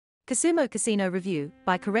Casumo Casino Review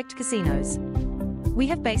by CorrectCasinos. We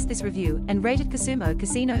have based this review and rated Casumo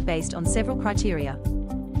Casino based on several criteria: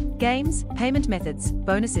 games, payment methods,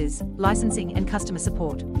 bonuses, licensing and customer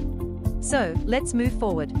support. So, let's move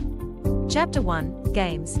forward. Chapter 1,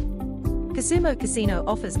 Games. Casumo Casino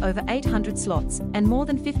offers over 800 slots and more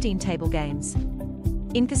than 15 table games.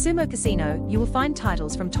 In Casumo Casino, you will find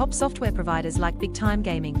titles from top software providers like Big Time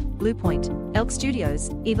Gaming, Bluepoint, Elk Studios,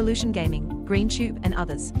 Evolution Gaming, Green Tube and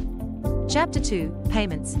others. Chapter 2,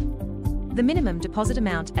 Payments. The minimum deposit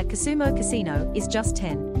amount at Casumo Casino is just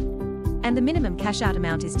 10. And the minimum cash-out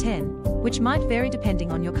amount is 10, which might vary depending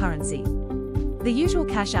on your currency. The usual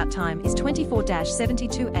cash-out time is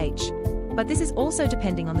 24-72H, but this is also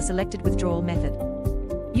depending on the selected withdrawal method.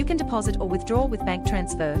 You can deposit or withdraw with bank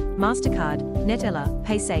transfer, MasterCard, Netella,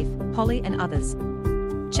 PaySafe, Poly and others.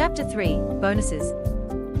 Chapter 3, Bonuses.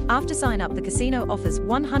 After sign up, the casino offers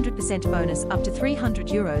 100% bonus up to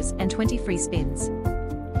 €300 and 20 free spins.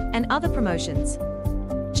 And other promotions.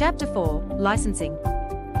 Chapter 4, Licensing.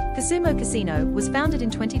 Casumo Casino was founded in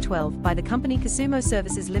 2012 by the company Casumo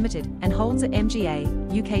Services Limited and holds a MGA,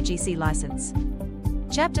 UKGC license.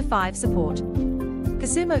 Chapter 5, Support.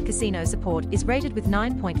 Casumo Casino support is rated with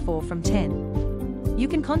 9.4 from 10. You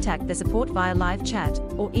can contact the support via live chat,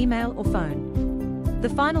 or email or phone. The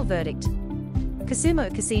final verdict. Casumo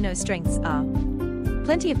Casino strengths are: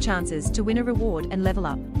 plenty of chances to win a reward and level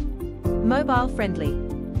up. Mobile friendly.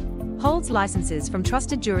 Holds licenses from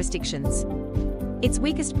trusted jurisdictions. Its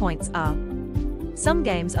weakest points are: some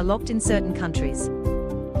games are locked in certain countries.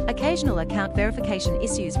 Occasional account verification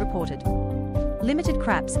issues reported. Limited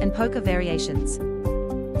craps and poker variations.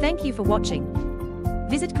 Thank you for watching.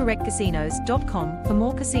 Visit CorrectCasinos.com for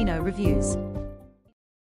more casino reviews.